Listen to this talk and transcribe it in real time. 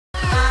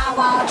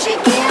won't you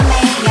give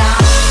me your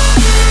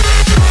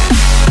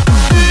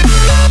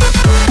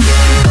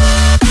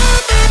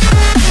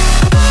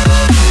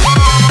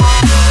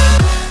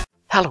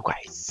Hello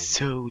guys,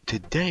 so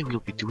today we'll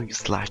be doing a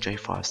 /J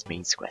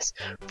FrostMane's quest.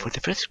 For the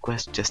first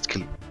quest, just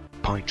kill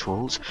pine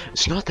trolls.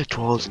 It's not the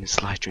trolls in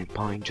 /J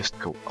pine, just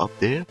go up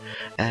there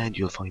and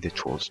you'll find the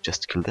trolls,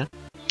 just kill them.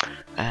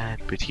 And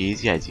pretty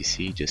easy, as you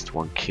see, just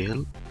one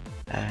kill.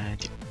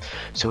 And yeah.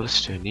 So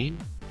let's turn in.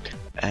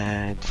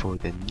 And for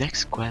the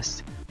next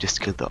quest,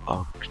 just kill the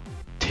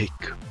Arctic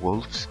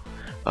wolves.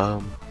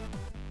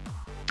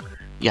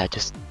 Yeah,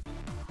 just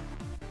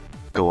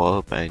go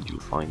up and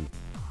you'll find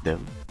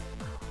them.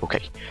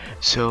 Okay,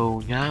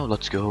 so now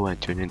let's go and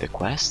turn in the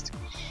quest.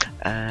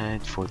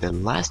 And for the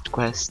last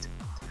quest,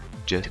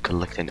 just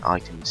collect an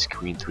item in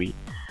screen 3.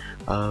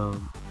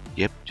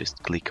 Yep,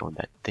 just click on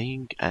that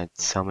thing and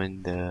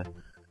summon the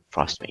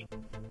FrostMane.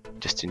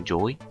 Just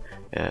enjoy.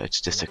 It's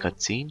just a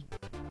cutscene.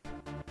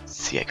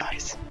 See ya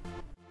guys.